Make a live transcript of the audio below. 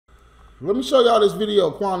Let me show y'all this video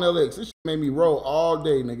of Quanell X. This shit made me roll all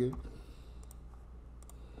day, nigga.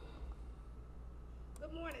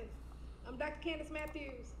 Good morning. I'm Dr. Candace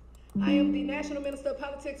Matthews. I am the National Minister of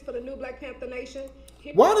Politics for the New Black Panther Nation.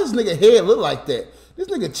 Why does nigga head look like that? This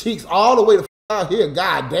nigga cheeks all the way to out here.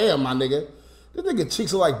 God damn, my nigga. This nigga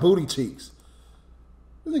cheeks look like booty cheeks.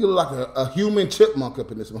 This nigga look like a human chipmunk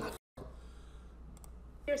up in this motherfucker.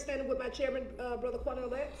 Here standing with my chairman, Brother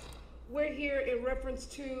Quanell X. We're here in reference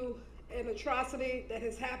to an atrocity that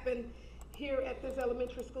has happened here at this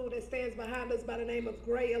elementary school that stands behind us by the name of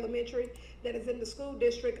Gray Elementary, that is in the school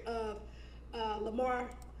district of Lamar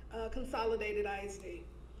Consolidated ISD.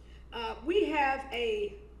 We have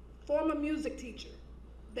a former music teacher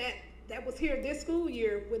that was here this school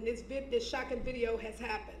year when this shocking video has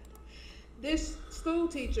happened. This school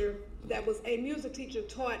teacher that was a music teacher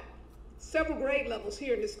taught several grade levels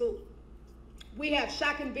here in the school. We have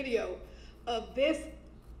shocking video of this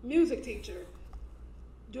music teacher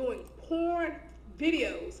doing porn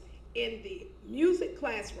videos in the music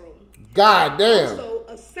classroom. God damn. Also,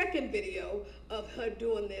 a second video of her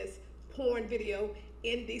doing this porn video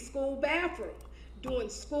in the school bathroom during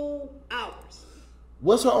school hours.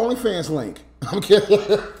 What's her OnlyFans link? I'm kidding.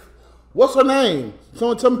 What's her name?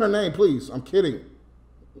 Someone tell me her name, please. I'm kidding.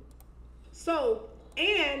 So,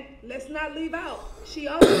 and let's not leave out, she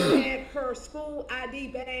also had her school ID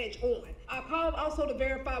badge on. I called also to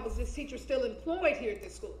verify, was this teacher still employed here at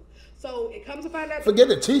this school? So it comes to find out. Forget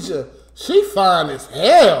the teacher. She fine as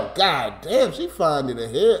hell. God damn, she fine in the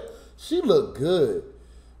head. She look good.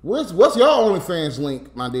 What's your OnlyFans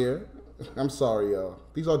link, my dear? I'm sorry, y'all.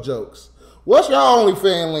 These are jokes. What's your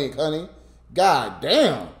OnlyFans link, honey? God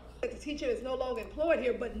damn. The teacher is no longer employed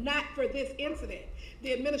here, but not for this incident.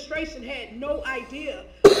 The administration had no idea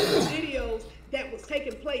of the videos that was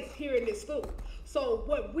taking place here in this school. So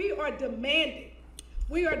what we are demanding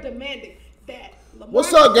that Lamar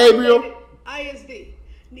What's up, Gabriel? ISD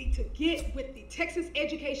need to get with the Texas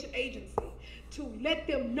Education Agency to let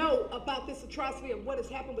them know about this atrocity and what has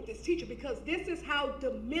happened with this teacher, because this is how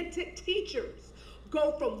demented teachers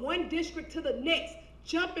go from one district to the next,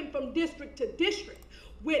 jumping from district to district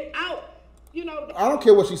without, you know. I don't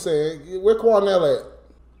care what she's saying. Where Quanell at?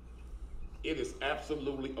 It is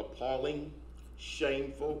absolutely appalling,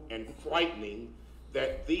 shameful, and frightening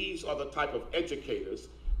that these are the type of educators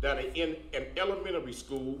that are in an elementary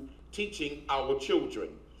school teaching our children.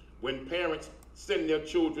 When parents send their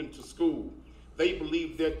children to school, they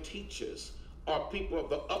believe their teachers are people of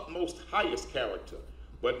the utmost highest character.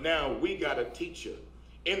 But now we got a teacher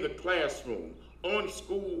in the classroom on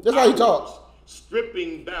school That's how he talks.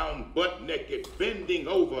 stripping down butt naked, bending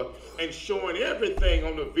over, and showing everything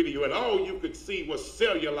on the video, and all you could see was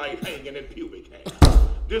cellulite hanging in pubic hair.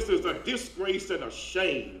 This is a disgrace and a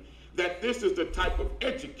shame that this is the type of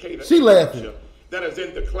educator that is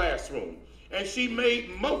in the classroom. And she made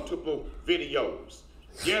multiple videos.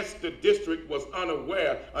 Yes, the district was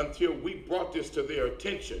unaware until we brought this to their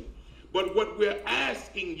attention. But what we're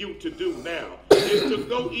asking you to do now is to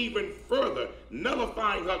go even further.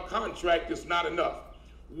 Nullifying her contract is not enough.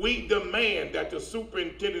 We demand that the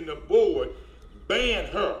superintendent of the board ban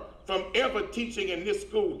her from ever teaching in this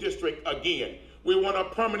school district again. We want a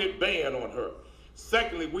permanent ban on her.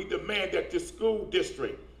 Secondly, we demand that the school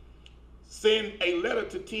district send a letter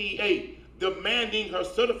to TEA demanding her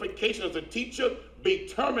certification as a teacher be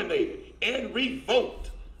terminated and revoked.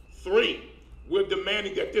 3, we're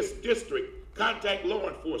demanding that this district contact law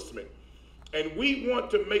enforcement. And we want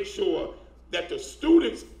to make sure that the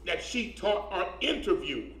students that she taught are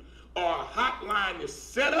interviewed, or a hotline is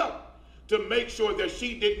set up to make sure that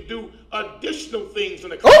she didn't do additional things in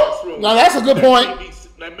the classroom. Now that's a good point.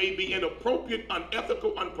 That may be inappropriate,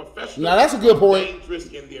 unethical, unprofessional. Now that's a good point. Dangerous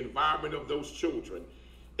in the environment of those children.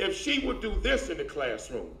 If she would do this in the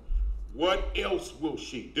classroom, what else will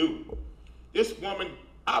she do? This woman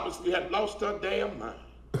obviously had lost her damn mind.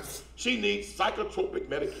 She needs psychotropic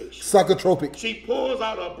medication. Psychotropic. She pulls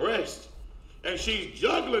out her breast and she's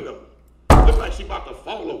juggling them. Looks like she's about to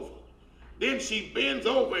fall over. Then she bends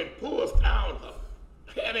over and pulls down her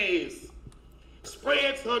panties,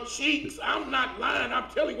 spreads her cheeks. I'm not lying, I'm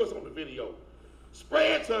telling you what's on the video.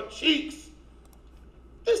 Spreads her cheeks.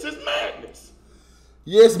 This is madness.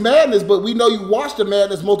 Yeah, it's madness, but we know you watched the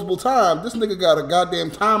madness multiple times. This nigga got a goddamn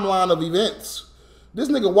timeline of events. This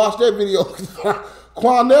nigga watched that video.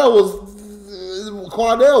 Quanell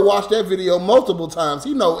watched that video multiple times.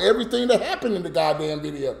 He know everything that happened in the goddamn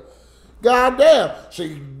video. Goddamn.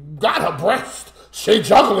 She got her breast. She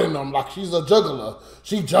juggling them like she's a juggler.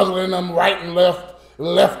 She juggling them right and left,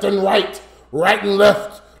 left and right, right and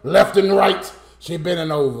left, left and right. She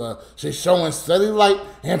bending over. She's showing cellulite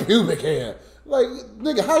and pubic hair. Like,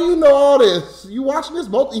 nigga, how you know all this? You watching this?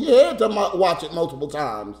 He had to watch it multiple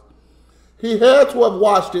times. He had to have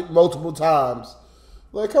watched it multiple times.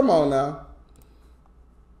 Like, come on now.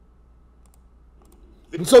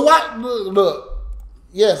 So what? Look,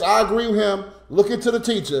 yes, I agree with him. Look into the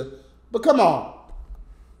teacher. But come on.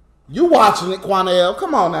 You watching it, Quanell.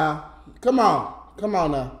 Come on now. Come on. Come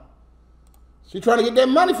on now. She trying to get that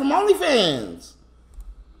money from OnlyFans.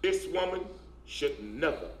 This woman should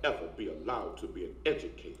never, ever be allowed to be an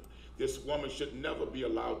educator. This woman should never be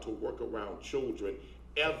allowed to work around children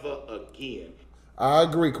ever again. I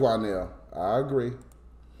agree, Quanell. I agree.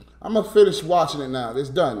 I'm going to finish watching it now. It's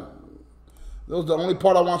done. That was the only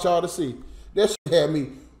part I want y'all to see. That shit had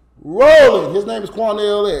me rolling. His name is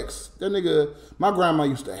Quanell X. That nigga, my grandma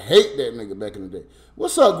used to hate that nigga back in the day.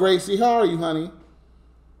 What's up, Gracie? How are you, honey?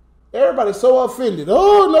 Everybody's so offended.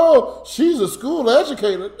 Oh, no, she's a school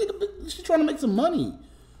educator. Nigga, she's trying to make some money.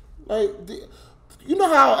 Like, you know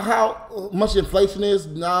how much inflation is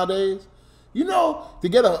nowadays? You know, to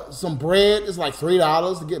get some bread, it's like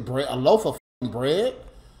 $3 to get bread, a loaf of bread.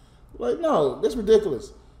 Like, no, that's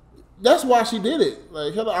ridiculous. That's why she did it.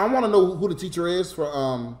 Like, I want to know who the teacher is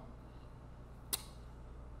for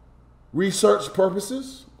research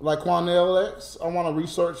purposes, like Quanell X. I want to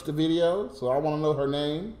research the video, so I want to know her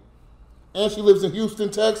name. And she lives in Houston,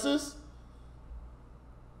 Texas.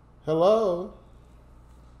 Hello.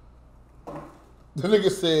 The nigga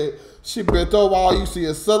said she bent over, all you see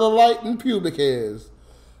is cellulite and pubic hairs.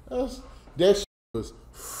 That shit was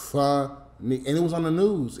funny. And it was on the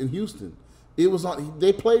news in Houston. It was on,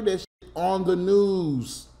 they played that shit on the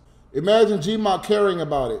news. Imagine G-Mont caring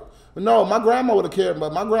about it. But no, my grandma would have cared,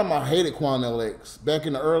 but my grandma hated Quanell X. Back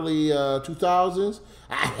in the early 2000s,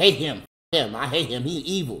 I hate him. I hate him. He's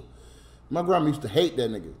evil. My grandma used to hate that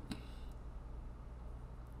nigga.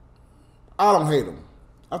 I don't hate him.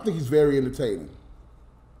 I think he's very entertaining.